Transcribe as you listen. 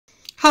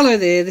Hello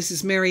there, this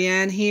is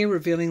Maryann here,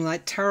 revealing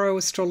light tarot,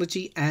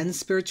 astrology and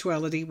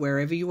spirituality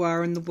wherever you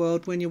are in the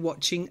world when you're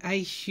watching.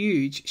 A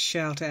huge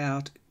shout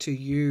out to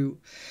you.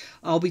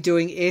 I'll be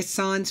doing air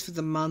signs for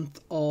the month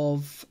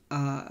of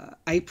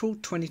April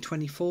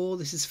 2024.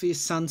 This is for your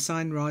sun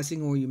sign,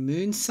 rising or your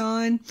moon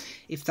sign.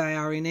 If they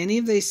are in any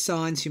of these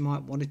signs, you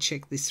might want to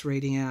check this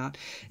reading out.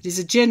 It is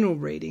a general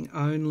reading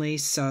only,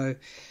 so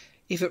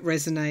if it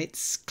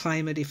resonates,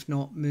 claim it. If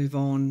not, move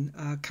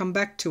on. Come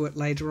back to it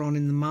later on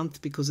in the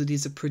month because it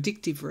is a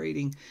predictive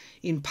reading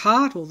in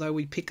part, although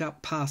we pick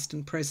up past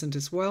and present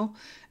as well,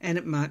 and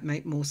it might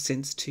make more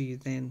sense to you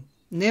then.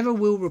 Never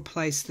will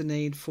replace the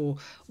need for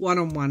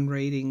one-on-one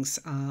readings.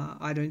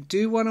 I don't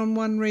do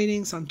one-on-one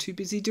readings. I'm too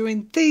busy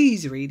doing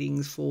these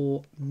readings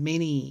for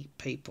many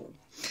people.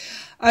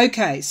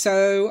 Okay,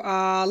 so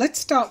let's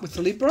start with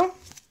Libra.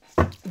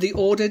 The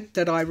order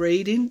that I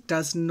read in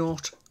does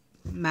not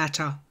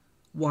matter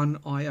one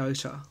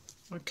iota.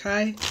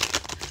 Okay,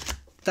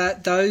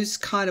 that those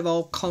kind of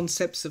old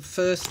concepts of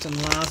first and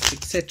last,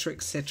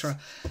 etc.,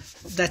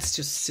 that's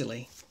just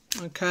silly.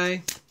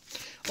 Okay,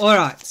 all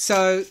right,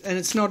 so, and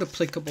it's not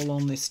applicable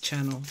on this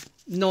channel,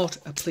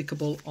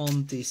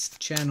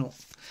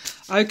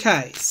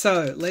 Okay,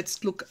 so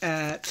let's look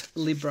at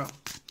Libra.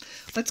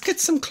 Let's get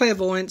some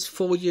clairvoyance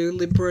for you,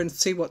 Libra, and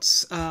see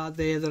what's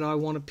there that I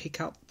want to pick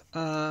up,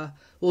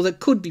 or that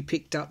could be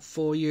picked up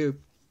for you.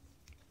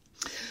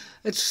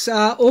 It's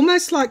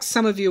almost like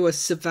some of you are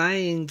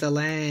surveying the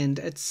land.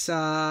 It's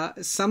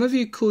some of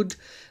you could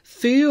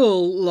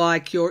feel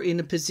like you're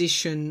in a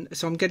position,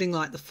 so I'm getting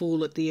like the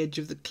fool at the edge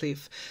of the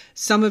cliff.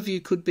 Some of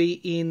you could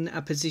be in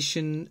a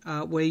position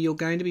where you're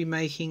going to be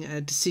making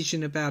a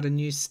decision about a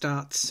new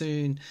start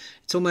soon.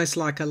 It's almost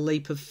like a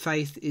leap of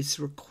faith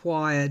is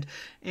required,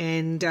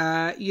 and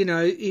you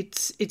know,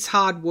 it's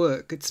hard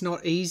work. It's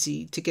not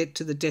easy to get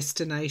to the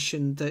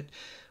destination that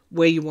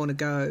where you want to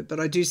go,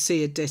 but I do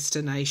see a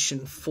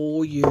destination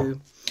for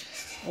you.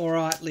 All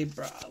right,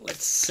 Libra,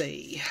 let's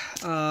see.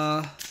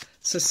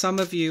 So some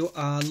of you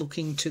are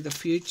looking to the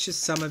future.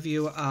 Some of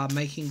you are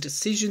making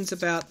decisions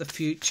about the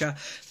future.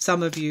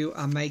 Some of you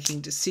are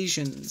making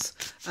decisions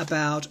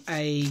about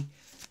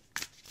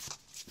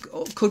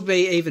could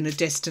be even a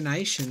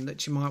destination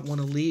that you might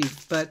want to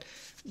live. But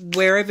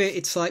wherever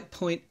it's like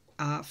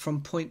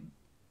from point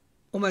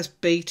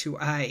almost B to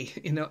A,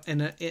 not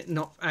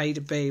A to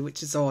B,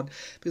 which is odd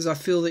because I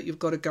feel that you've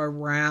got to go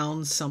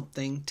round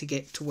something to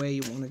get to where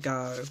you want to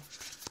go.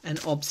 An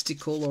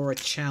obstacle or a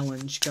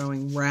challenge,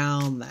 going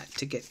round that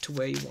to get to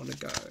where you want to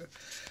go.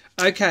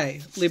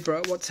 Okay,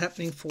 Libra, what's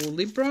happening for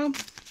Libra?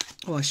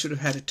 Oh, I should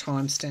have had a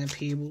timestamp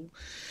here.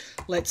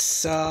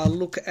 Let's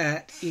look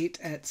at it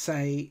at,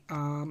 say,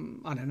 I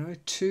don't know,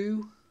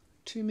 two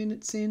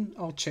minutes in.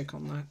 I'll check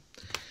on that.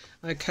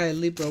 Okay,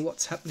 Libra,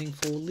 what's happening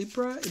for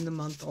Libra in the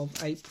month of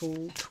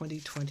April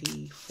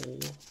 2024?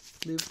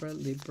 Libra.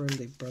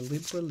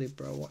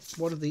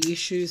 What are the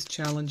issues,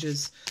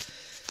 challenges,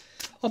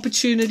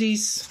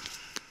 opportunities,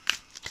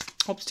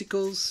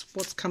 obstacles?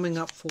 What's coming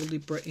up for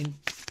Libra in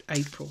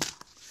April?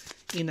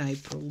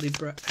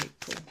 Libra,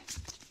 April.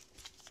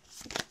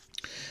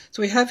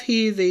 So we have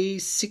here the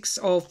Six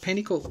of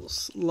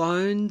Pentacles,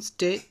 loans,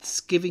 debts,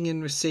 giving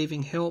and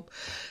receiving help.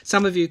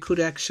 Some of you could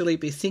actually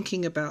be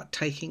thinking about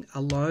taking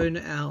a loan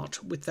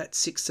out with that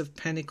Six of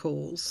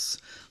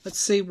Pentacles. Let's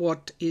see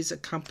what is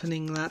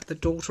accompanying that. The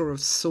Daughter of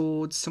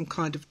Swords, some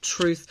kind of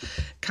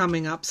truth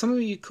coming up. Some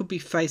of you could be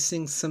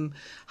facing some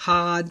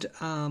hard,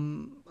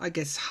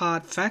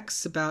 hard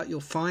facts about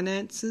your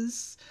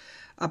finances,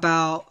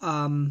 about,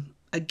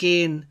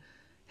 again,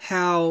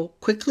 how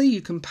quickly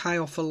you can pay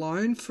off a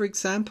loan, for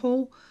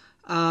example,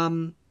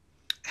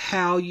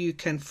 how you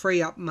can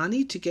free up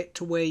money to get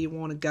to where you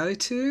want to go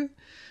to.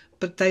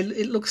 But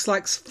it looks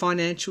like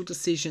financial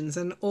decisions.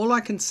 And all I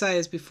can say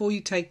is before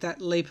you take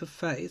that leap of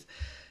faith,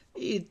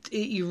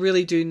 you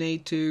really do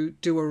need to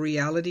do a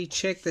reality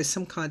check. There's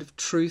some kind of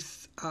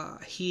truth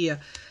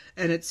here,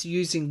 and it's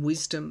using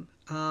wisdom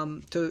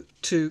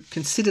to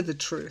consider the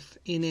truth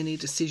in any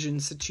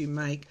decisions that you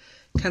make.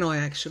 Can I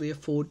actually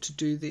afford to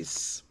do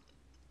this?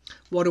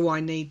 What do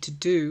I need to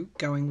do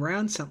going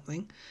round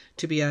something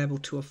to be able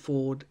to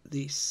afford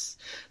this?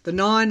 The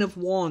Nine of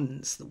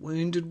Wands, the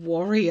Wounded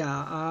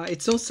Warrior.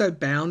 It's also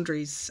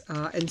boundaries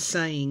and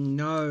saying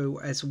no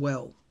as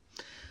well.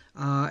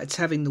 It's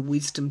having the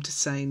wisdom to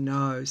say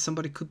no.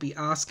 Somebody could be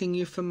asking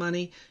you for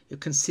money. You're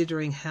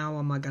considering, how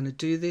am I going to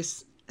do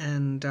this?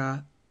 And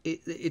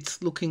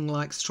it's looking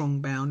like strong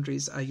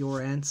boundaries are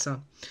your answer.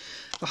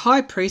 The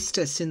High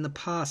Priestess, in the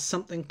past,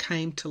 something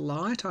came to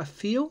light, I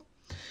feel,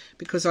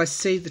 because I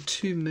see the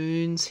two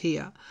moons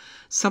here.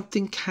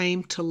 Something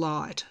came to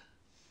light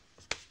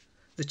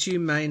that you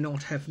may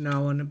not have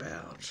known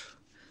about.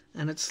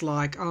 And it's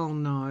like, oh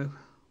no,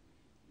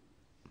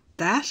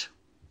 that?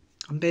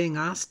 I'm being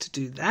asked to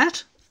do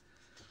that?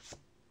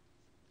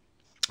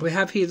 We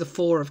have here the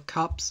Four of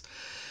Cups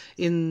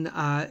in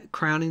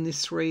crowning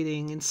this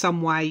reading. In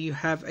some way you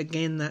have,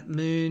 again, that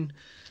moon.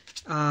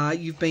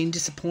 You've been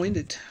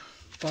disappointed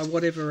by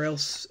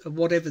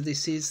whatever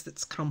this is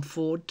that's come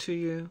forward to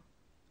you.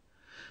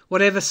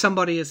 Whatever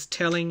somebody is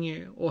telling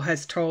you or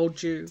has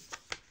told you,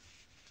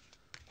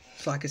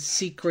 it's like a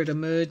secret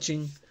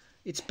emerging.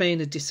 It's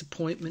been a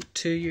disappointment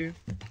to you,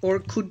 or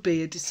it could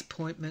be a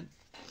disappointment.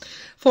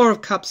 Four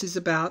of Cups is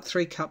about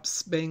 3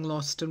 cups being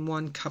lost and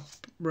 1 cup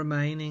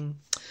remaining.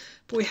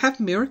 But we have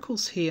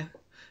miracles here.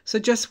 So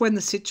just when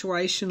the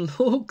situation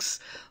looks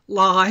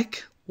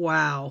like,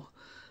 wow,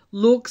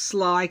 looks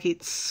like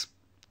it's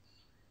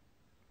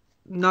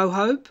no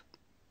hope,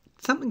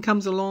 something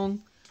comes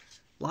along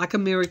like a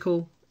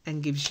miracle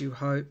and gives you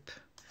hope.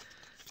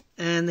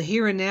 And the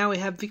here and now we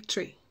have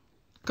victory.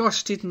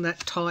 Gosh, didn't that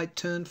tide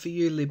turn for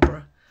you,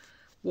 Libra?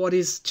 What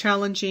is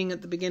challenging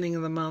at the beginning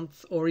of the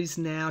month, or is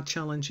now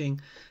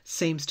challenging,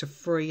 seems to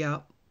free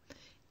up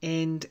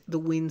and the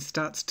wind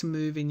starts to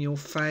move in your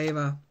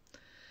favour.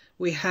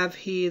 We have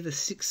here the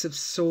 6 of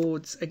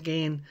Swords,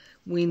 again,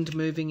 wind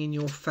moving in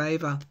your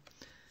favour,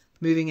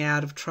 moving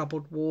out of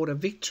troubled water.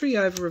 Victory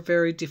over a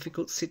very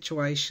difficult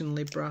situation,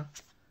 Libra,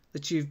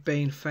 that you've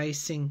been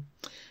facing.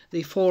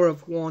 The 4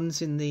 of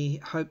Wands in the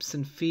hopes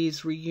and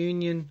fears,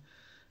 reunion,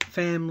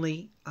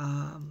 family,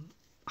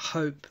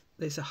 hope.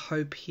 There's a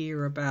hope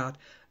here about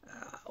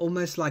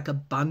almost like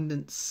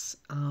abundance,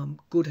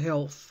 good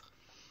health.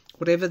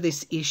 Whatever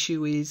this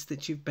issue is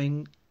that you've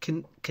been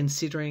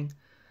considering,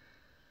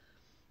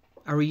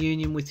 a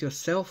reunion with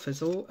yourself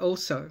is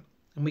also.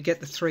 And we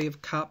get the 3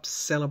 of Cups,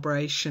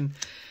 celebration.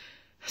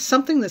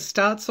 Something that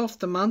starts off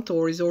the month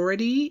or is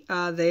already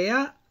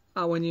there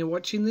when you're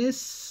watching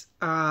this,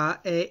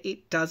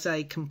 it does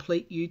a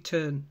complete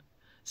U-turn.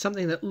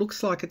 Something that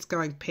looks like it's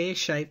going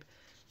pear-shaped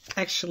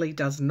actually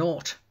does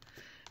not.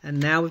 And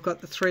now we've got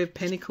the 3 of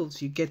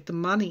Pentacles. You get the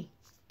money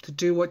to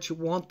do what you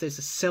want. There's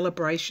a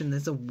celebration.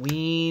 There's a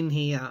win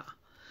here.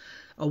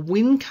 A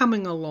win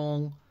coming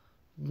along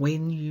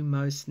when you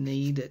most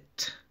need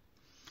it.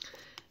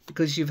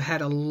 Because you've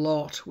had a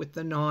lot with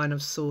the 9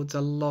 of Swords,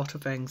 a lot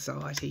of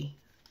anxiety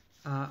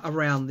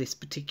around this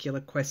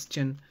particular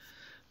question.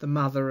 The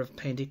Mother of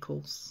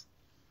Pentacles.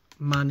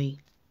 Money.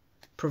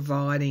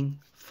 Providing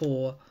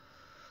for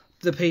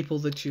the people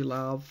that you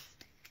love.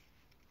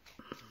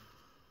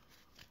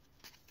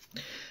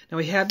 Now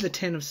we have the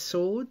 10 of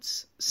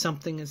Swords.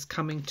 Something is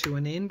coming to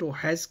an end or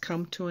has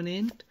come to an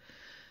end.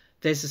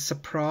 There's a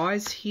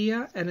surprise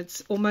here, and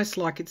it's almost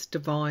like it's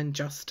divine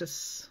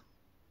justice.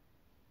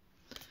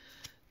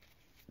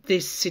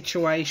 This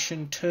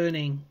situation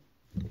turning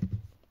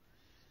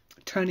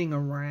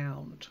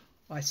around,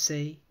 I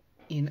see,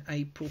 in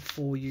April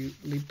for you,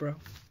 Libra.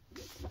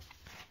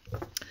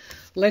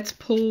 Let's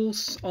pull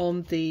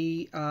on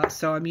the,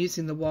 so I'm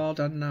using the Wild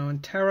Unknown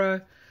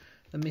Tarot,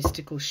 the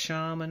Mystical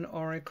Shaman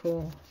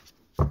Oracle,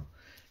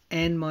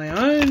 and my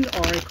own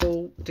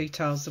oracle,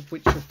 details of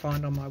which you'll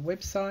find on my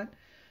website,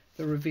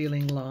 the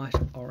Revealing Light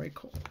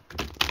Oracle.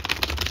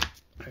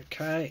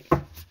 Okay.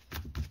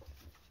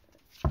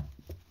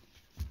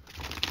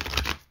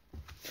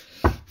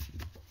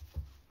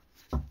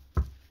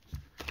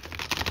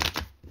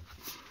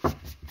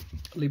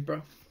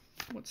 Libra.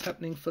 What's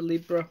happening for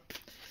Libra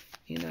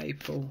in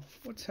April?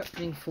 What's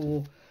happening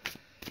for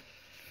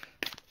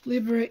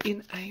Libra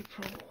in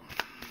April?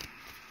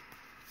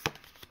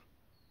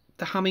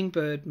 The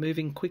hummingbird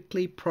moving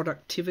quickly,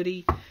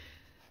 productivity,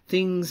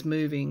 things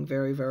moving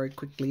very, very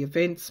quickly,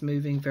 events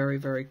moving very,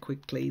 very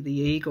quickly. The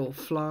eagle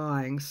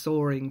flying,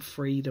 soaring,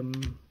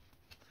 freedom,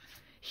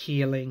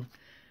 healing.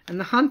 And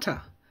the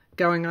hunter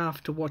going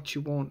after what you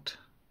want.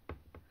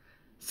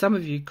 Some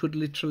of you could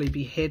literally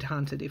be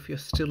headhunted if you're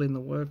still in the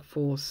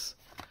workforce.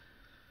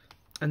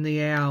 And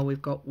the owl,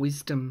 we've got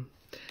wisdom.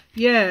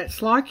 Yeah,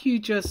 it's like you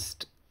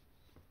just,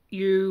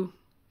 you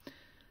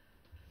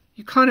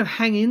kind of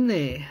hang in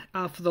there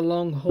for the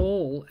long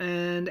haul,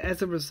 and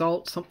as a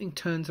result something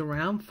turns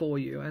around for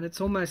you, and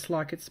it's almost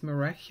like it's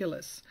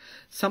miraculous.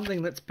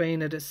 Something that's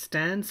been at a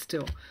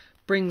standstill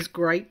brings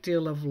great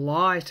deal of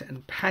light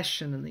and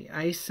passion, and the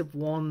Ace of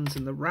Wands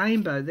and the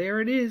rainbow,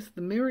 there it is,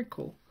 the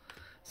miracle.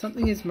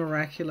 Something is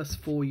miraculous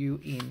for you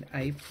in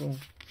April.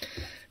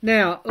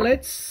 Now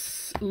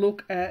let's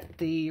look at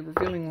the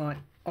Revealing Light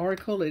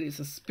Oracle. It is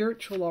a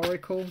spiritual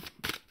oracle.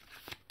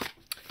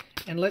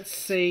 And let's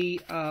see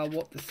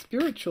what the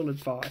spiritual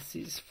advice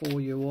is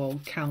for you, or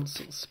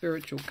counsel,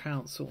 spiritual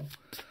counsel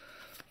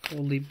for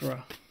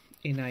Libra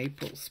in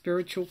April.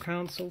 Spiritual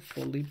counsel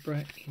for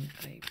Libra in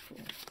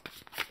April.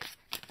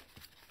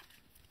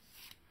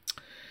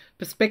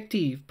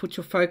 Perspective. Put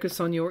your focus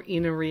on your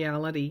inner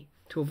reality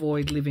to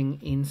avoid living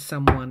in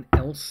someone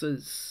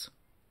else's.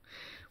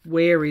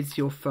 Where is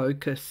your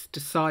focus?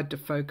 Decide to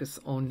focus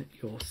on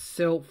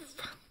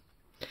yourself.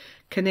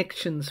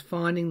 Connections,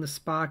 finding the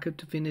spark of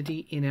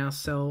divinity in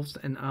ourselves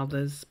and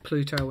others.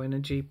 Pluto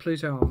energy,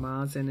 Pluto or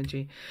Mars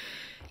energy.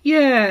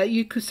 Yeah,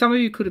 some of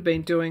you could have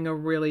been doing a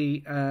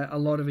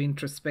lot of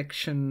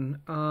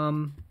introspection.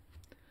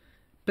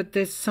 But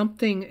there's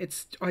something,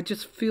 I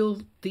just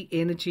feel the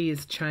energy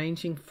is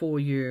changing for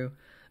you.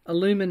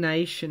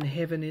 Illumination,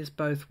 heaven is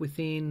both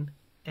within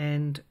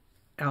and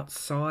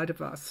outside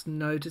of us.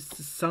 Notice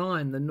the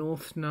sign, the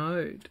North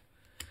Node.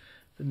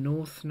 The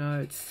North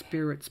Node,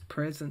 Spirit's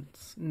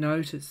presence.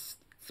 Notice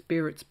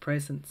Spirit's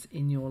presence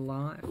in your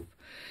life.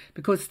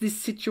 Because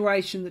this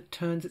situation that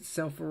turns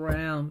itself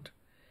around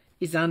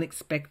is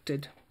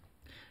unexpected.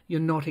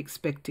 You're not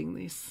expecting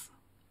this.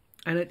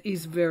 And it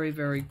is very,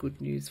 very good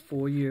news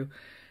for you.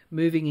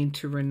 Moving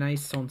into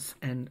Renaissance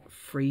and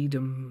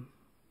freedom.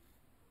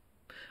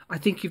 I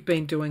think you've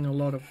been doing a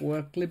lot of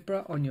work,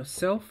 Libra, on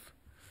yourself.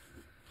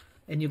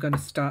 And you're going to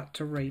start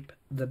to reap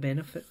the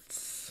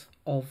benefits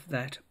of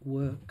that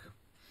work.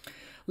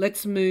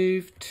 Let's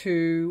move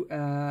to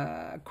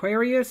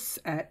Aquarius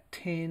at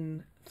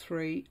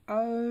 10:30.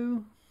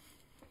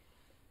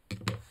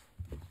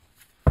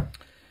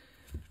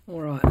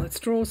 All right, let's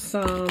draw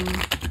some.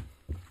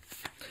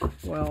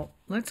 Well,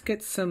 let's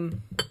get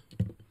some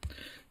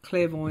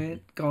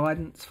clairvoyant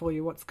guidance for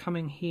you. What's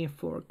coming here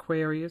for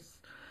Aquarius?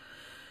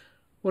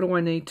 What do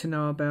I need to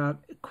know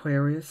about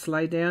Aquarius?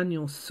 Lay down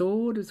your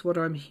sword is what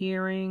I'm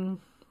hearing.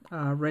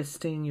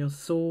 Resting your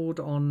sword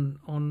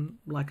on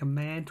like a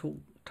mantle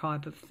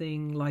type of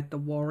thing, like the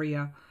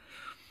warrior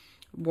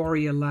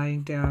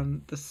laying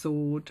down the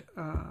sword,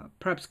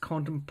 perhaps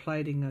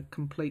contemplating a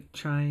complete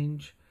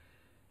change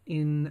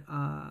in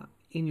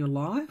your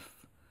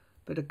life,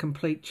 but a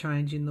complete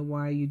change in the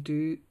way you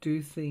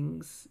do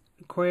things.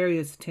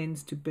 Aquarius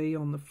tends to be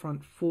on the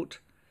front foot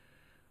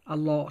a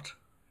lot.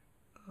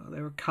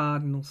 They're a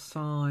cardinal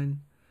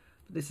sign.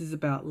 This is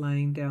about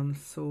laying down the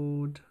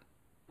sword.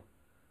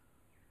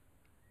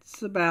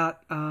 It's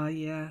about,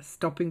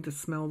 stopping to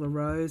smell the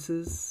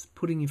roses,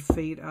 putting your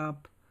feet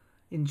up,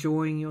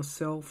 enjoying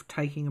yourself,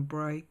 taking a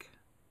break.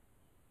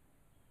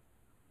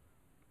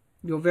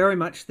 You're very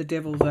much the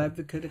devil's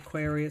advocate,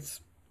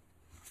 Aquarius.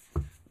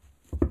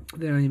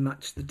 Very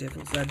much the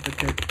devil's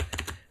advocate.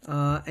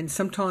 And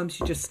sometimes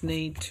you just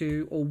need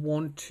to or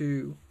want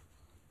to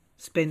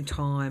spend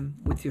time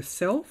with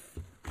yourself.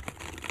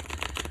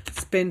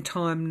 Spend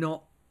time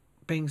not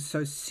being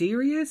so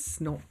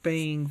serious, not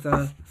being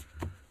the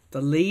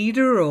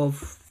leader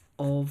of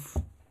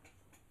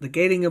the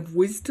getting of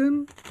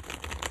wisdom,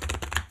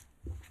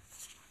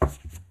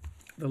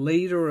 the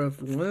leader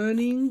of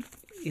learning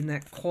in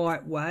that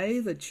quiet way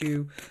that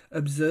you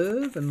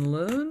observe and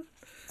learn.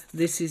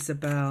 This is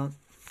about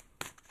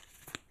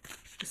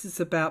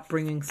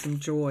bringing some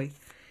joy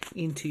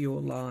into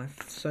your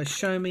life. So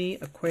show me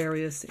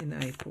Aquarius in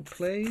April,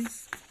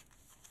 please.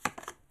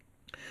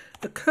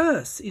 The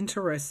curse,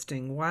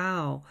 interesting.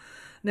 Wow.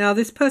 Now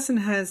this person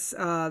has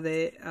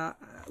their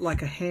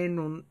like a hand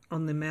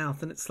on their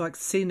mouth, and it's like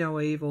see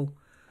no evil,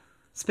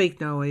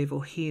 speak no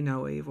evil, hear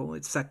no evil.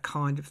 It's that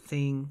kind of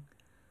thing.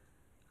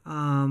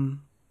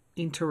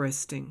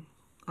 Interesting.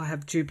 I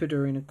have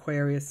Jupiter in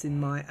Aquarius in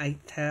my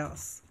 8th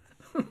house.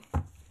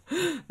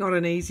 Not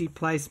an easy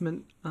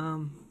placement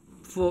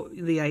for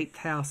the 8th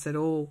house at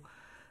all.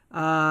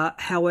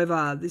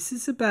 However, this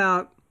is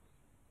about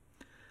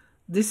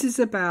it's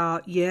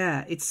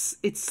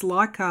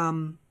like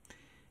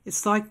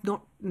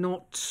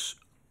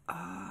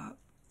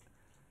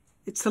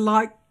it's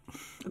like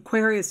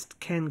Aquarius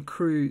can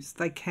cruise.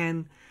 They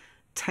can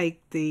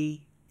take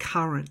the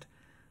current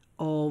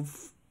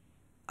of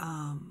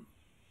I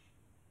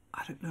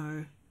don't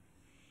know,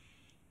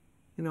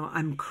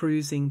 I'm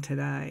cruising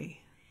today.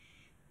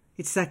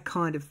 It's that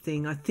kind of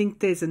thing. I think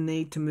there's a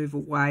need to move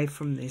away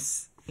from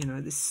this,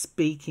 this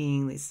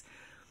speaking, this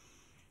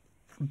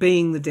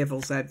being the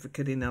devil's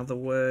advocate, in other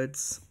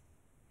words,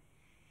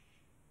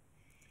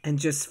 and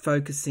just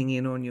focusing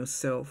in on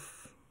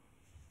yourself.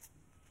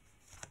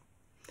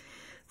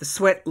 The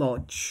sweat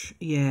lodge,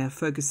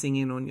 focusing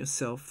in on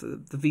yourself,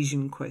 the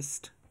vision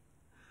quest.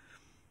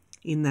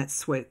 In that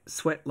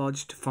sweat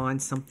lodge to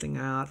find something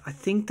out. I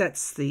think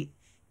that's the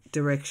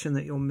direction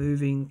that you're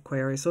moving,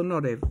 Aquarius, or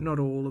not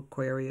all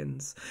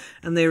Aquarians.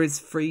 And there is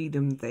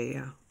freedom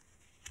there.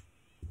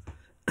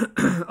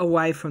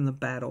 Away from the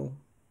battle.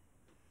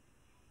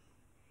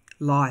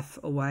 Life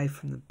away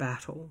from the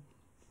battle.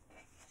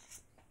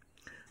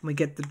 And we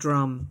get the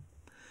drum.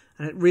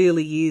 And it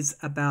really is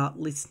about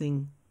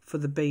listening for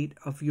the beat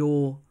of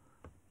your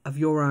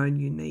own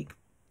unique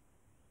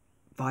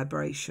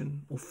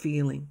vibration, or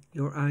feeling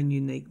your own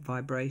unique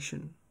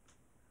vibration.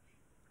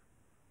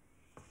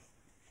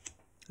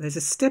 There's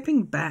a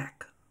stepping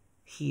back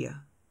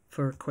here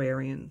for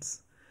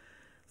Aquarians.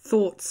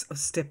 Thoughts of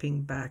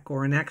stepping back,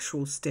 or an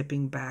actual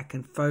stepping back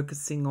and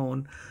focusing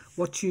on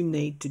what you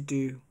need to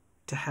do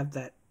to have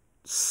that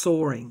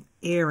soaring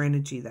air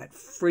energy, that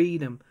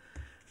freedom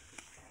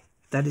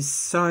that is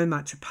so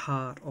much a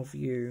part of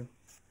you.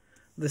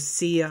 The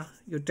seer,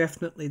 you're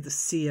definitely the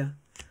seer,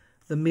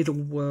 the middle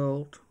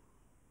world.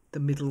 The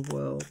middle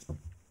world.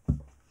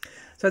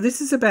 So this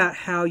is about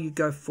how you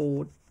go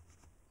forward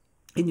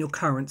in your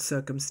current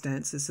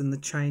circumstances and the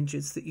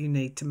changes that you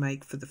need to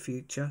make for the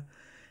future.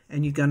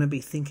 And you're going to be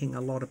thinking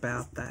a lot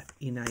about that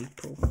in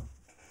April.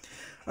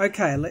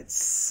 Okay,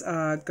 let's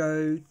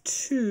go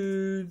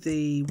to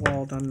the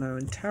Wild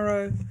Unknown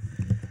Tarot.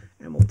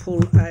 And we'll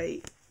pull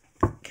a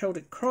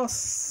Celtic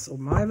Cross, or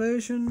my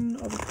version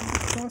of a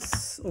Celtic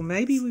Cross. Or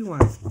maybe we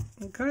won't.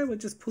 Okay, we'll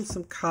just pull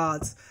some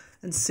cards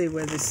and see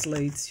where this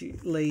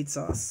leads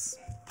us.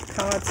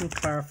 Cards and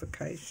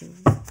clarification.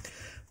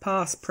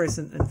 Past,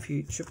 present and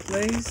future,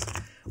 please.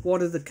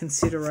 What are the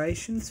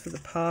considerations for the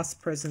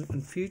past, present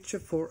and future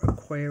for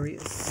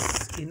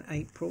Aquarius in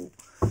April?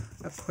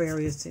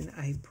 Aquarius in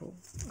April.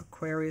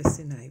 Aquarius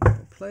in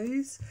April,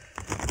 please.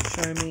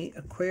 Show me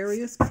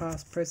Aquarius,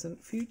 past,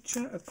 present,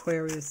 future.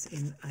 Aquarius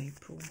in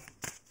April.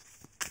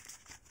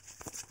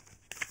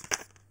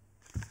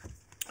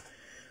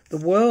 The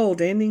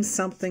World, ending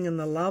something, and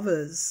the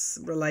Lovers,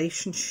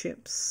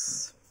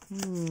 relationships.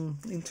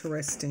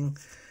 Interesting.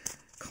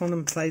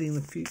 Contemplating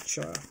the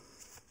future.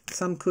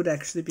 Some could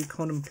actually be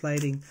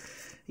contemplating,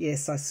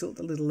 yes, I saw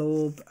the little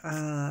orb,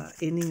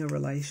 ending a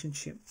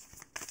relationship.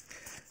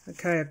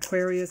 Okay,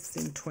 Aquarius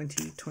in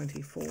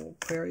 2024.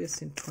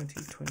 Aquarius in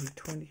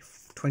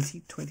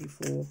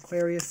 2024.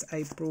 Aquarius,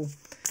 April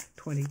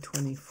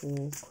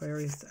 2024.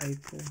 Aquarius,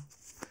 April.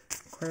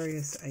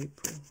 Aquarius,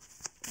 April.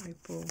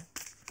 April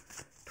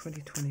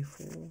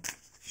 2024.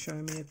 Show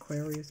me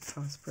Aquarius,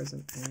 past,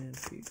 present and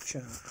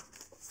future.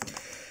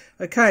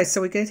 Okay,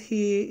 so we get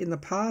here in the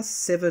past,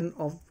 7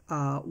 of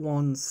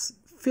Wands.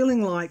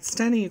 Feeling like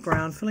standing your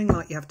ground, feeling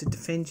like you have to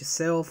defend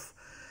yourself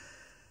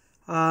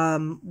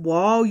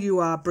while you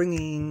are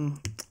bringing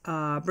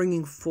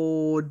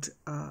forward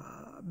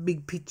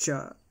big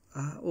picture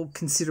or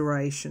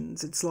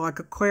considerations. It's like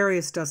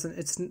Aquarius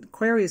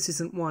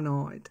isn't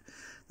one-eyed.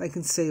 They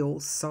can see all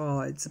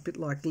sides, a bit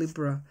like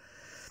Libra.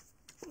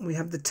 We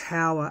have the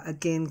Tower,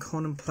 again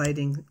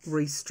contemplating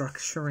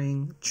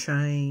restructuring,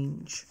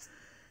 change.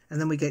 And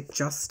then we get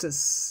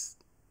Justice,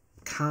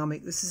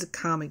 karmic. This is a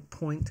karmic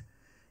point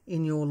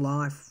in your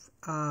life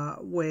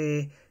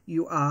where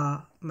you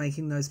are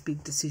making those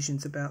big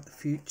decisions about the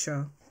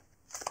future.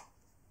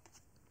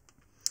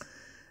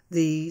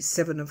 The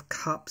 7 of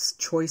Cups,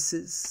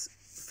 choices.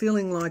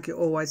 Feeling like you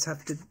always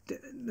have to...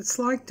 It's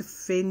like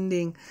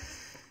defending.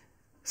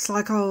 It's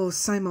like, oh,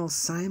 same old,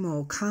 same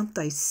old. Can't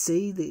they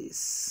see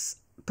this?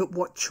 But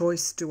what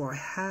choice do I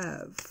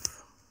have?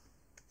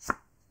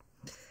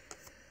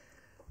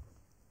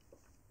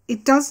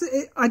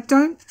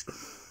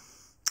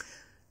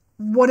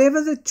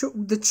 Whatever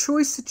the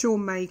choice that you're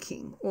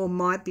making or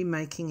might be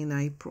making in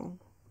April,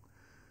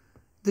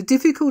 the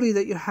difficulty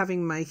that you're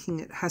having making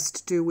it has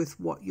to do with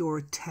what you're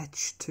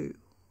attached to.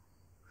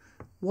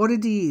 What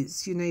it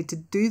is, you need to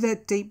do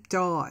that deep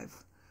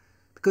dive,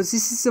 because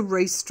this is a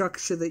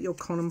restructure that you're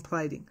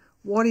contemplating.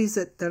 What is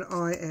it that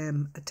I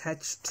am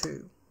attached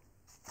to?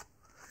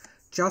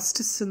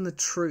 Justice and the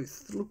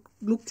truth.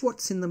 Look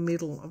what's in the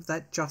middle of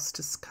that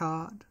Justice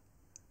card.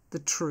 The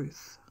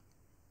truth.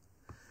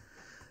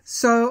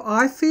 So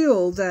I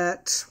feel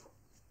that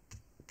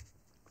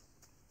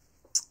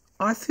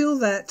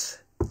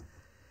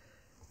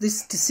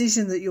this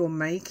decision that you're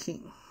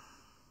making,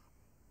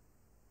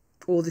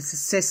 or this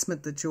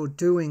assessment that you're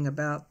doing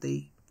about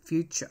the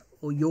future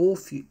or your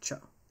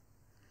future,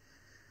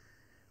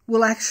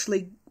 will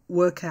actually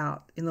work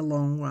out in the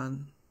long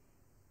run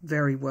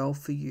very well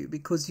for you,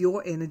 because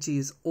your energy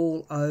is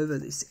all over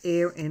this.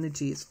 Air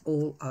energy is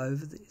all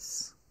over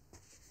this.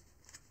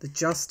 The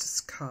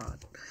Justice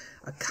card,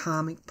 a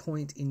karmic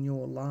point in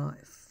your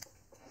life.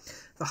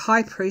 The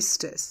High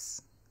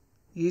Priestess,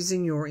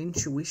 using your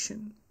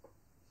intuition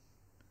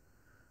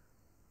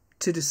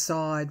to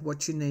decide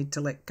what you need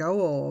to let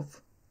go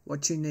of,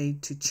 what you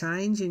need to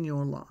change in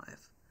your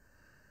life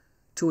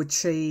to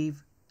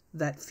achieve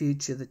that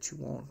future that you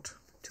want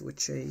to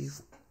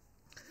achieve.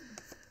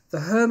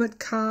 The Hermit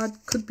card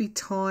could be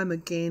time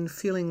again,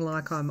 feeling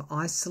like I'm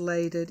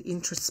isolated,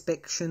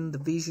 introspection, the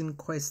vision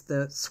quest,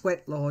 the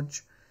sweat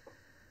lodge.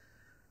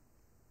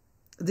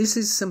 This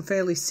is some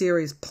fairly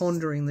serious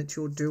pondering that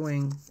you're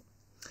doing.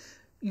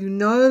 You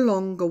no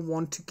longer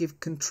want to give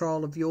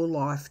control of your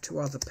life to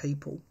other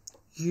people.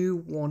 You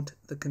want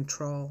the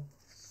control.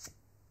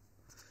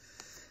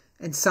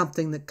 And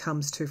something that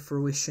comes to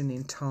fruition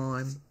in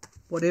time.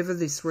 Whatever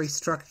this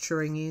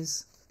restructuring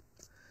is,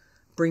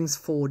 brings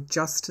forward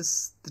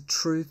justice, the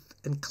truth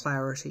and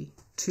clarity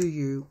to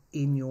you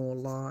in your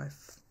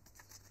life.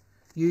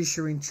 Use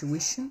your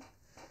intuition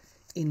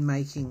in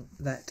making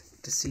that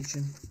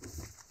decision.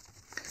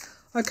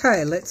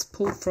 Okay, let's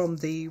pull from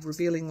the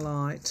Revealing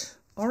Light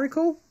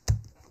Oracle.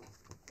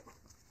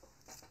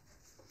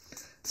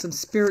 Some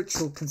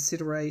spiritual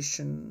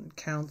consideration,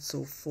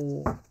 counsel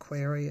for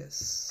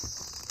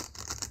Aquarius.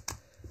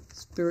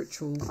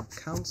 Spiritual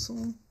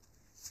counsel,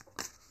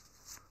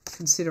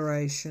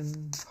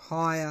 consideration,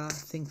 higher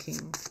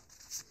thinking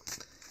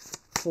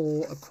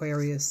for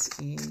Aquarius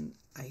in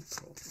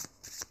April.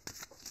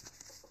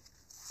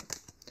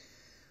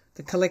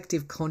 The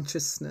collective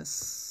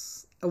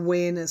consciousness,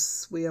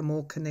 awareness, we are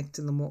more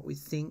connected than what we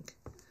think.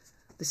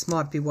 This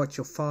might be what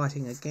you're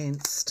fighting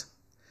against.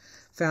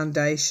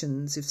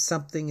 Foundations, if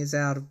something is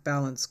out of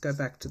balance, go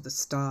back to the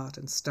start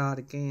and start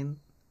again.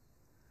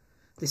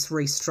 This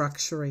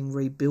restructuring,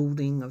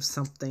 rebuilding of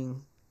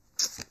something.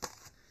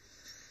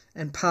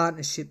 And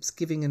partnerships,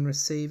 giving and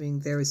receiving,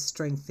 there is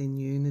strength in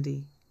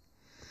unity.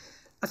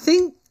 I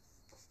think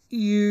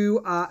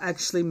you are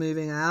actually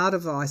moving out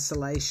of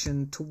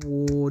isolation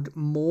toward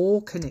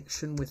more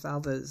connection with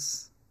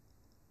others.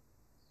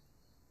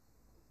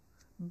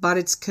 But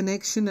it's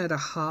connection at a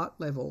heart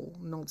level,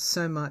 not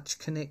so much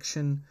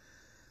connection.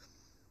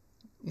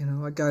 You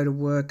know, I go to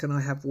work and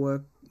I have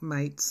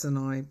workmates and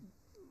I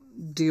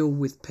deal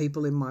with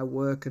people in my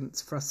work and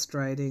it's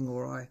frustrating,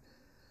 or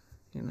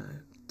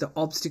the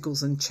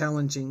obstacles and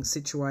challenging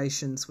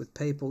situations with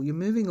people. You're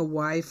moving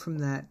away from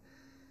that,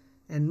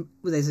 and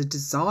there's a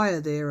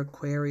desire there,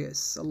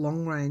 Aquarius, a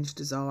long-range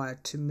desire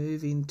to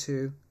move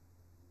into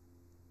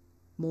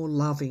more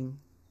loving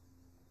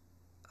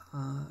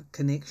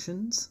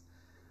connections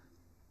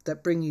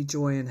that bring you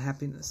joy and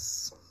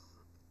happiness.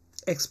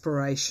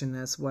 Exploration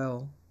as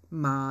well.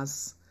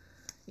 Mars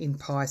in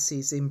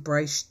Pisces,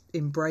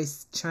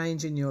 embrace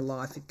change in your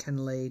life. It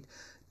can lead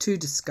to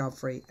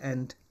discovery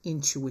and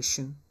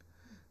intuition.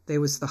 There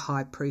was the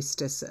High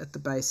Priestess at the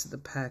base of the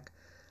pack.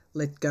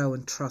 Let go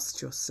and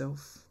trust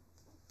yourself.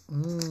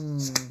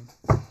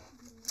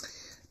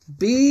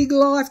 Big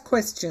life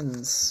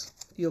questions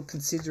you're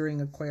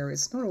considering,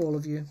 Aquarius. Not all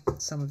of you,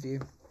 some of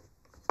you.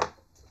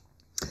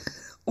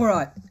 All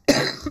right,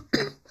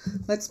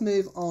 let's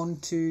move on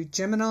to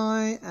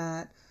Gemini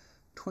at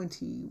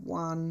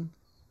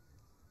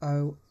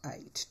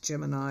 21:08.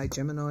 Gemini.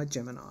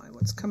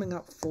 What's coming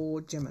up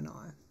for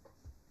Gemini?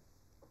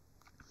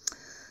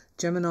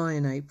 Gemini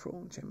in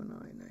April.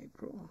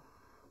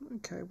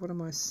 Okay, what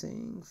am I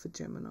seeing for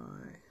Gemini?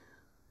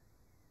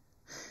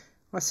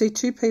 I see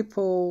two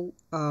people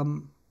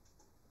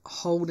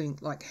holding,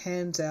 like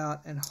hands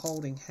out and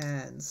holding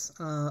hands,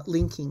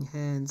 linking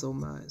hands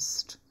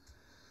almost.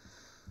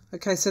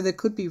 Okay, so there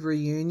could be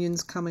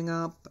reunions coming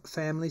up,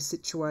 family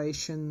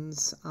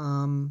situations.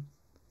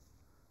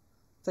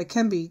 They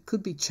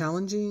could be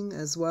challenging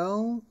as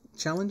well,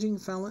 challenging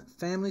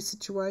family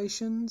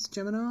situations,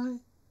 Gemini.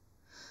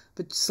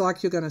 But it's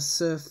like you're going to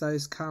surf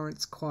those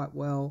currents quite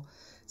well.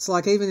 It's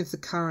like even if the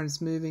current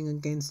is moving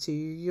against you,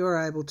 you're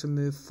able to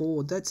move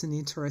forward. That's an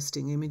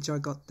interesting image I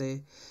got there.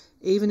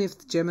 Even if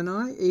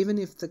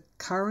the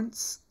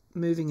current's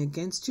moving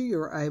against you,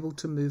 you're able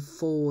to move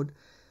forward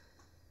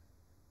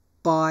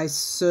by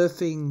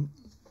surfing,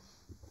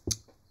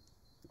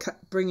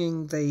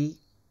 bringing the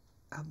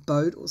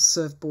boat or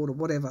surfboard or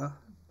whatever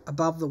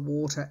above the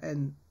water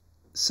and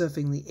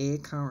surfing the air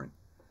current.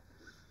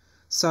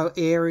 So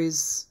air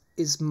is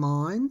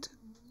mind,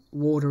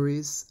 water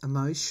is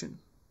emotion.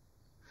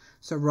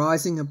 So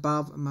rising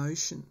above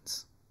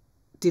emotions,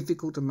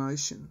 difficult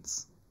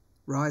emotions,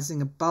 rising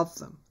above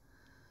them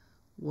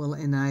will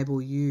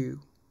enable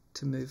you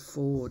to move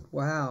forward.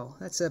 Wow,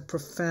 that's a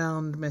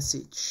profound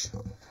message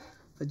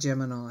for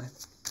Gemini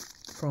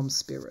from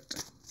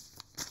Spirit.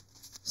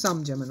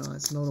 Some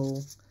Geminis, not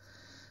all.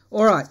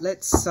 All right,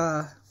 let's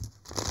have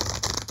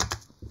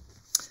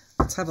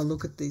a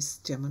look at this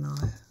Gemini.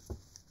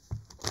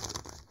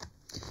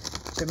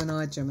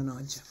 Gemini.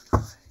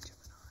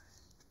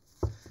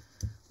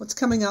 What's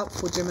coming up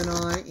for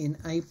Gemini in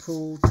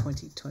April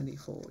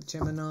 2024?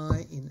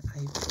 Gemini in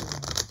April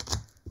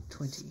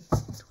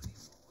 2024.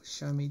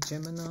 Show me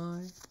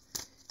Gemini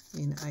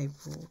in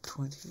April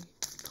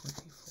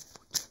 2024.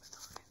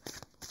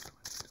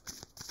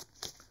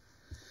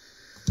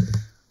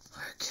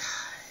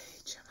 Okay,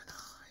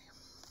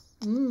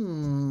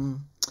 Gemini.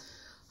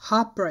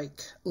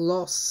 Heartbreak,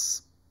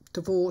 loss,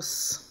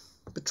 divorce,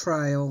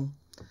 betrayal,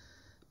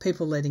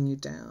 people letting you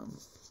down.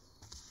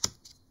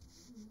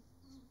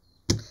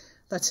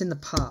 That's in the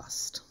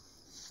past.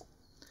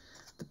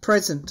 The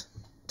present,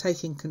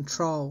 taking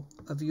control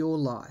of your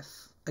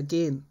life.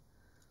 Again,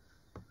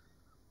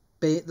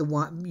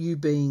 you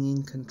being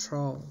in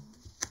control.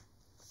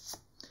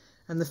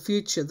 And the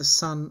future, the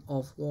Son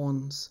of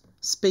Wands,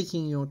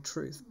 speaking your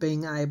truth,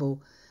 being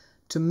able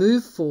to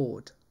move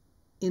forward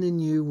in a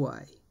new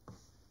way.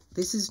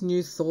 This is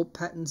new thought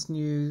patterns,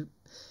 new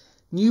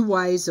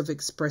ways of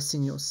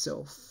expressing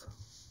yourself.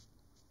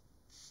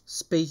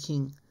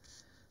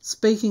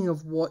 Speaking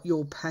of what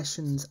your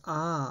passions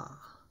are,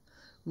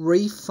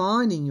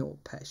 refining your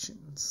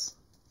passions.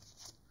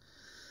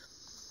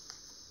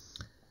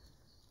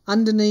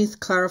 Underneath,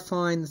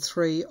 clarifying the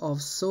Three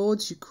of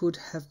Swords, you could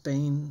have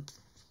been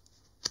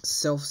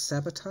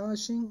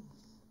self-sabotaging,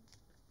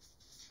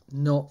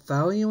 not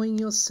valuing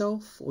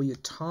yourself or your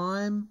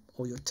time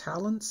or your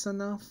talents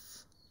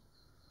enough.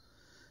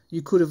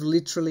 You could have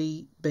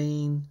literally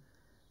been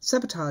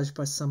sabotaged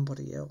by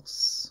somebody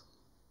else.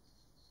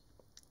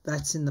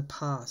 That's in the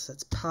past.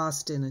 That's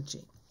past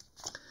energy.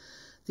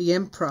 The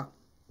Emperor,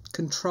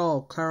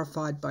 control,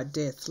 clarified by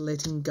death,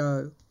 letting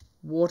go.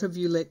 What have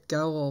you let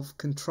go of?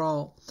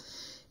 Control.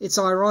 It's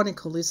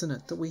ironical, isn't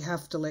it, that we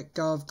have to let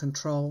go of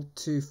control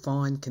to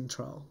find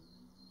control.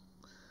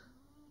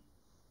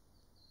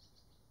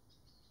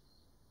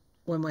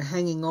 When we're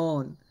hanging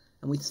on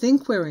and we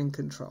think we're in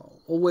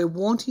control or we're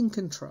wanting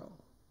control,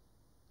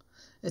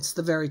 it's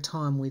the very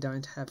time we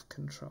don't have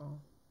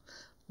control.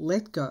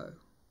 Let go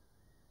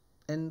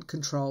and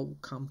control will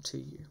come to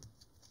you.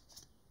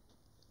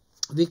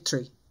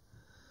 Victory.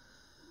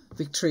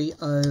 Victory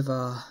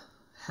over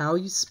how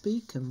you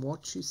speak and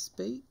what you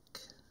speak.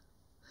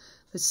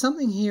 There's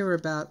something here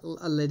about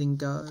a letting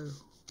go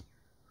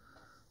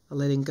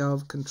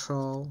of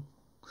control.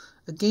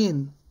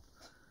 Again,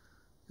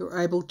 you're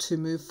able to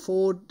move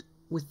forward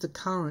with the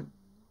current.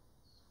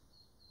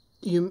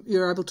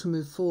 You're able to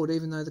move forward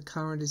even though the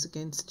current is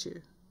against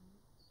you.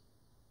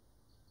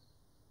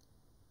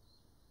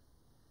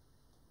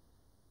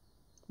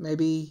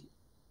 Maybe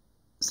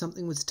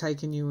something was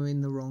taking you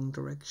in the wrong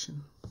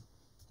direction.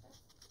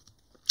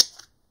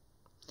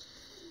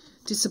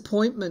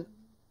 Disappointment.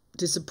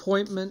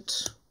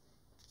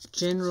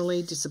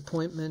 Generally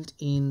disappointment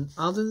in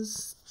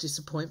others,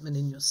 disappointment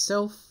in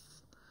yourself.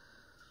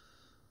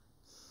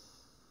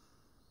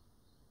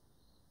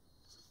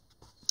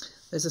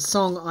 There's a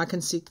song, I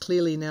Can See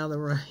Clearly Now the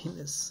Rain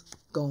Is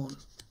Gone.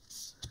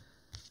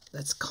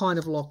 That's kind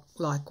of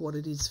like what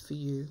it is for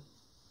you.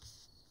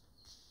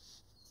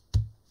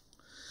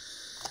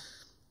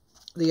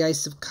 The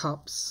Ace of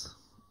Cups.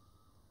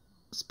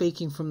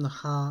 Speaking from the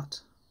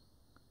heart.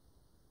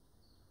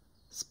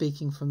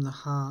 Speaking from the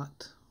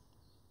heart.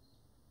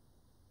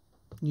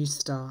 New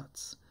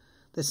starts.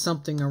 There's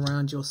something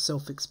around your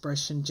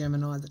self-expression,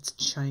 Gemini, that's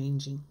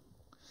changing.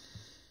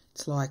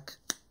 It's like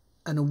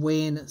an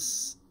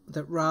awareness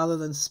that rather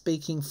than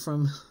speaking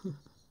from,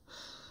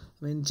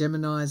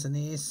 Gemini is an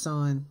air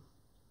sign.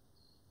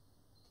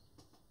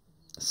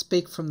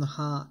 Speak from the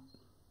heart.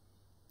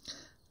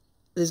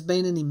 There's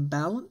been an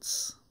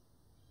imbalance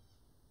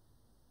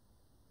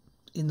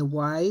in the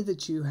way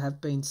that you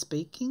have been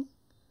speaking.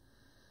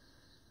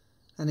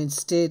 And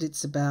instead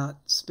it's about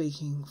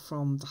speaking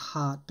from the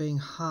heart, being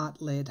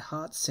heart-led,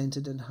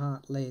 heart-centered and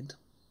heart-led.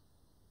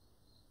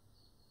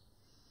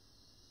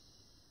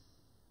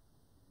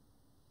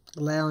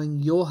 Allowing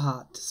your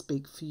heart to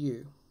speak for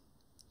you,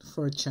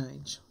 for a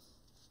change.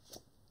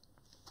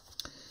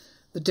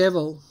 The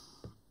Devil.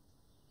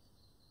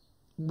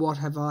 What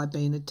have I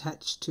been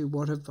attached to?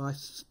 What have I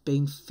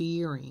been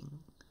fearing?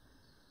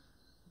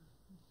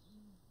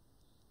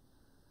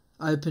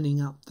 Opening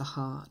up the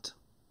heart.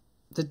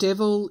 The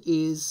Devil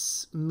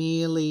is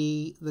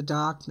merely the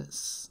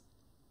darkness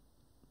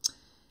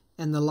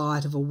and the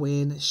light of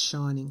awareness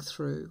shining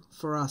through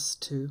for us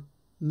to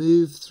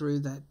move through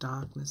that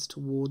darkness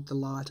toward the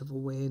light of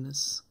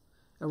awareness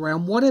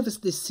around whatever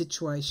this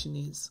situation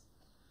is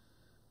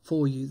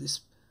for you, this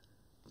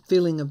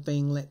feeling of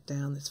being let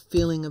down, this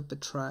feeling of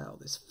betrayal,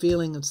 this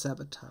feeling of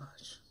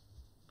sabotage,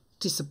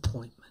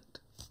 disappointment.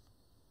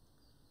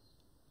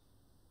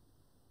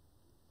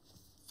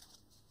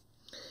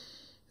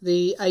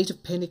 The Eight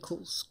of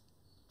Pentacles,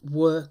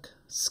 work,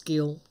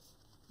 skill,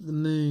 the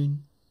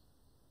Moon.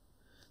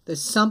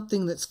 There's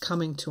something that's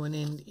coming to an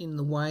end in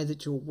the way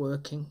that you're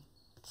working.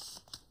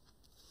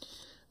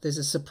 There's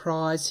a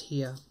surprise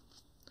here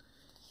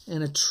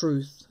and a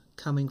truth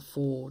coming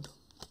forward.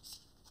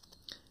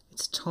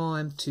 It's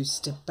time to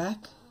step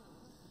back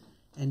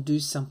and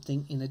do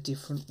something in a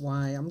different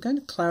way. I'm going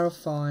to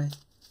clarify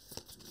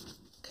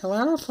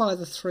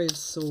the Three of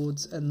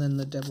Swords and then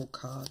the Devil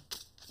card.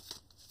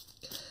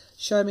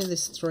 Show me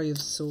this Three of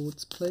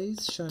Swords,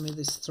 please. Show me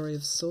this Three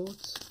of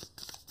Swords.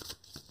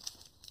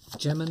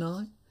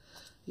 Gemini.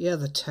 Yeah,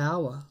 the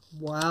Tower.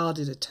 Wow,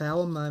 did a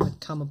Tower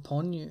moment come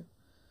upon you?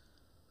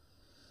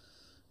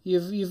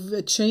 You've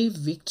achieved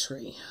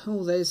victory.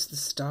 Oh, there's the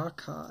Star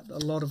card. A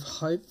lot of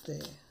hope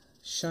there.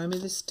 Show me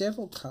this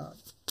Devil card.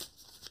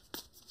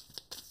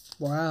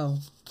 Wow.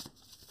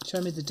 Show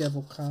me the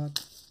Devil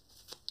card.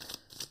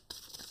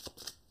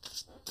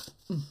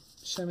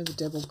 Show me the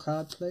Devil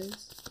card,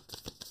 please.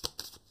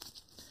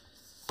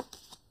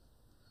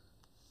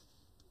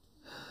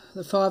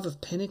 The Five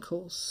of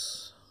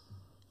Pentacles.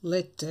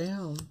 Let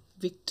down.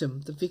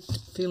 Victim.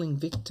 Feeling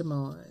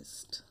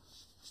victimized.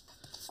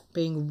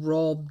 Being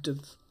robbed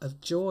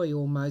of joy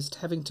almost.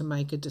 Having to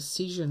make a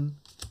decision.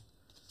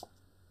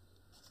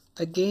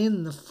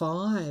 Again, the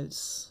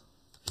Fives.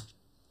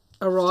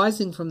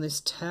 Arising from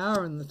this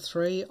Tower and the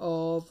Three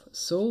of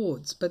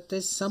Swords. But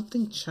there's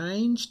something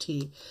changed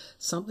here.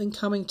 Something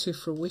coming to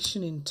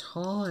fruition in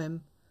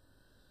time.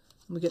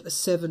 And we get the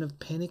Seven of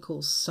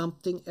Pentacles.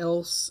 Something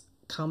else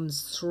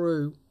comes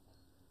through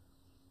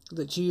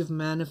that you've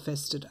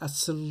manifested. A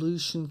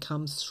solution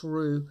comes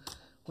through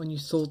when you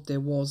thought there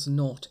was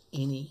not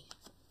any.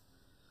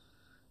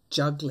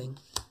 Juggling.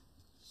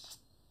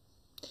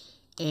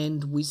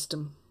 And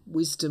wisdom.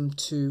 Wisdom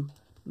to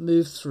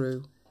move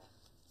through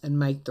and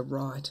make the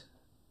right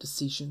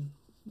decision.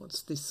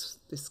 What's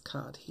this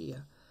card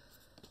here?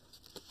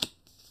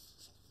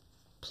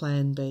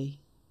 Plan B.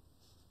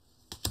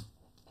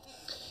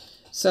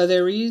 So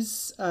there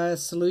is a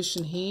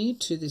solution here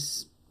to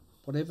this,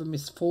 whatever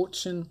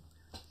misfortune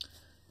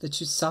that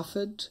you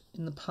suffered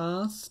in the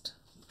past.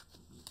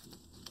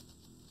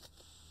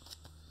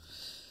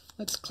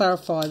 Let's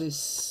clarify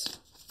this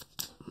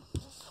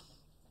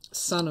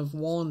Son of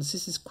Wands.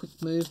 This is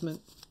quick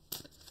movement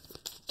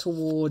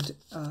toward,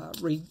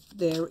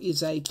 there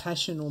is a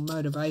passion or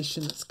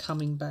motivation that's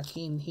coming back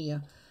in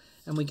here.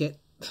 And we get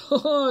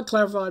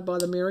clarified by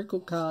the Miracle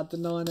card, the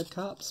Nine of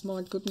Cups.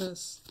 My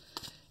goodness.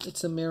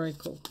 It's a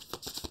miracle.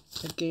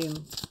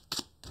 again.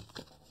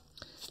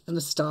 And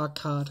the Star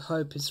card,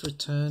 hope is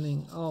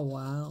returning. Oh,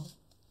 wow.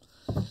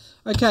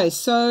 Okay,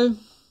 so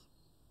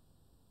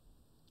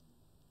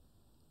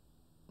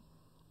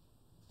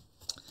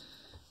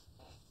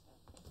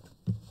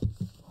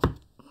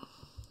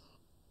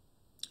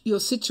your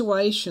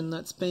situation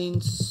that's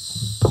been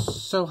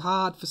so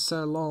hard for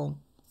so long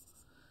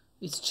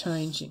is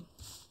changing.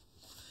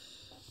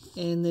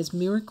 And there's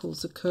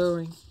miracles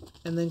occurring,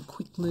 and then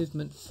quick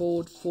movement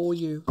forward for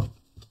you.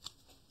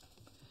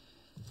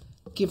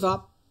 Give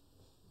up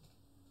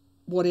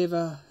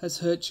whatever has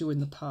hurt you in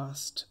the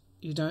past.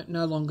 You don't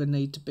no longer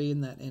need to be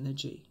in that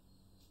energy.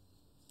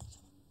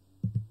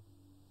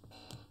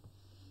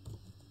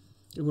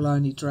 It will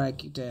only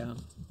drag you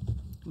down.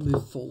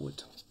 Move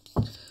forward.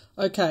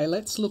 Okay,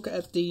 let's look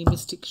at the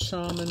Mystic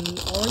Shaman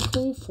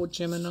Oracle for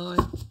Gemini.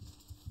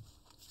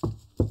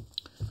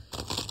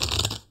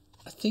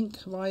 I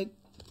think, have I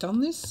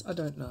done this? I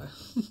don't know.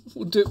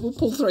 We'll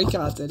pull 3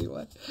 cards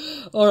anyway.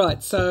 All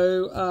right,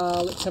 so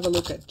let's have a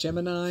look at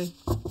Gemini.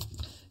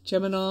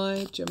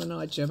 Gemini.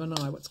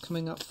 What's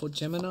coming up for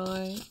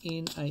Gemini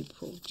in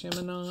April?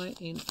 Gemini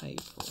in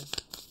April.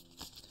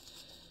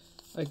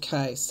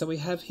 Okay, so we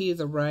have here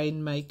the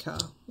Rainmaker.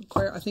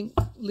 I think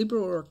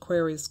Libra or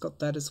Aquarius got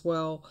that as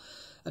well.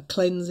 A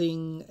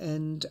cleansing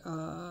and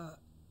a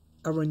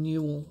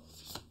renewal.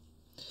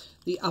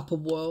 The upper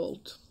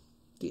world.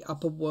 The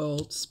upper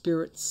world.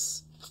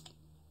 Spirits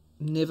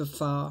never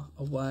far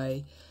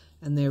away.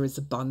 And there is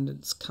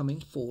abundance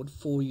coming forward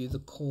for you. The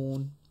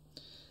corn.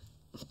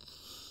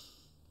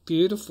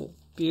 Beautiful,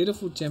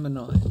 beautiful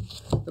Gemini.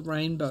 The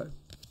rainbow.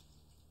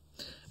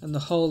 And the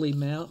holy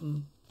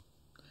mountain.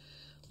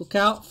 Look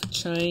out for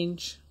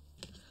change.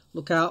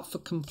 Look out for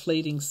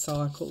completing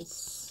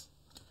cycles.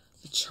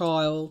 The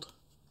child,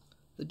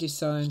 the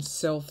disowned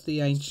self,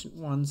 the ancient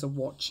ones are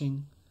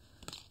watching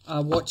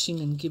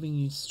and giving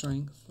you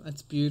strength.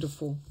 That's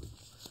beautiful.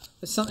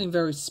 There's something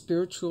very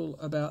spiritual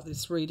about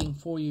this reading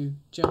for you,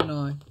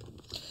 Gemini.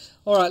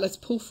 All right, let's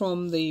pull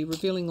from the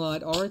Revealing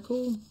Light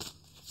Oracle.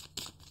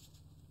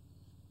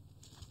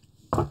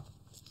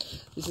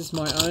 This is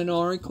my own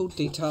oracle,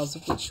 details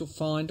of which you'll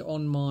find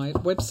on my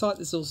website.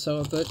 There's also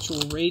a virtual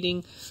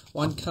reading,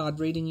 1-card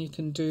reading you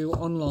can do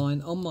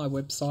online on my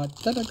website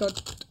that I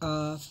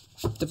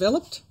got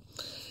developed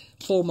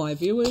for my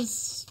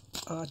viewers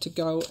to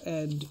go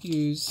and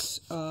use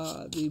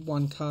the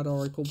 1-card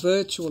oracle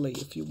virtually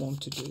if you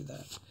want to do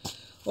that.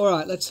 All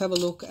right, let's have a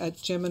look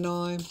at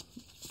Gemini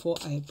for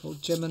April.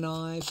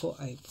 Gemini for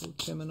April.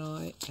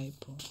 Gemini,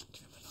 April.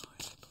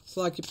 It's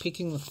like you're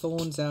picking the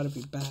thorns out of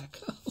your back.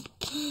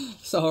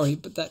 Sorry,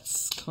 but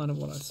that's kind of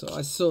what I saw.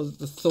 I saw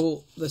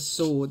the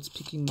swords,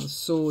 picking the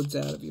swords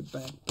out of your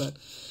back, but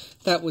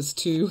that was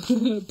too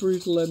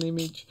brutal an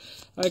image.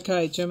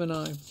 Okay,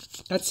 Gemini,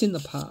 that's in the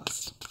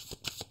past.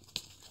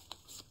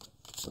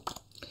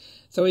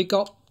 So we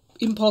got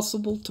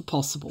impossible to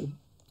possible.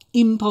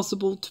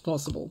 Impossible to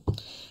possible.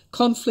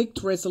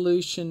 Conflict,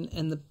 resolution,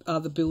 and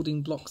the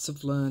building blocks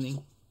of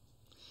learning.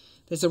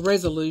 There's a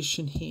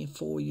resolution here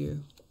for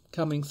you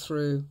coming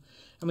through.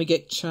 And we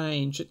get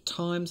change, at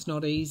times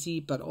not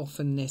easy, but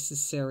often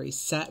necessary.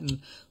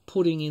 Saturn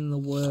putting in the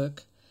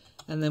work.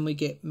 And then we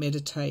get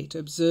meditate.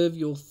 Observe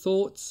your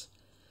thoughts.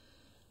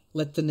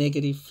 Let the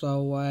negative flow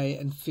away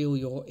and feel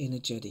your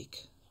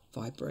energetic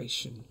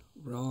vibration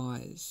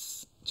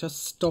rise.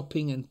 Just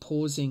stopping and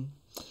pausing.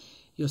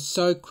 You're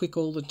so quick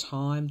all the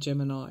time,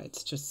 Gemini.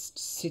 It's just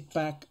sit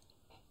back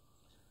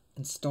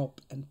and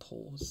stop and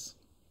pause.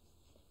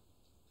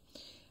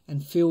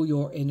 And feel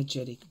your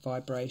energetic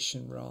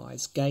vibration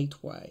rise.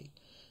 Gateway.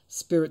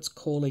 Spirits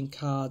calling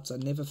cards are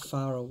never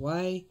far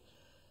away.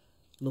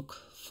 Look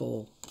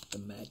for the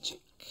magic.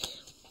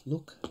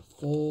 Look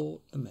for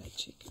the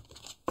magic.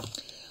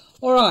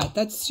 All right,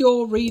 that's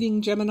your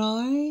reading,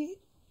 Gemini,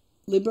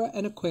 Libra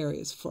and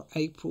Aquarius for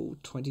April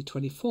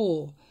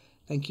 2024.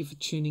 Thank you for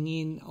tuning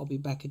in. I'll be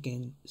back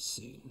again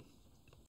soon.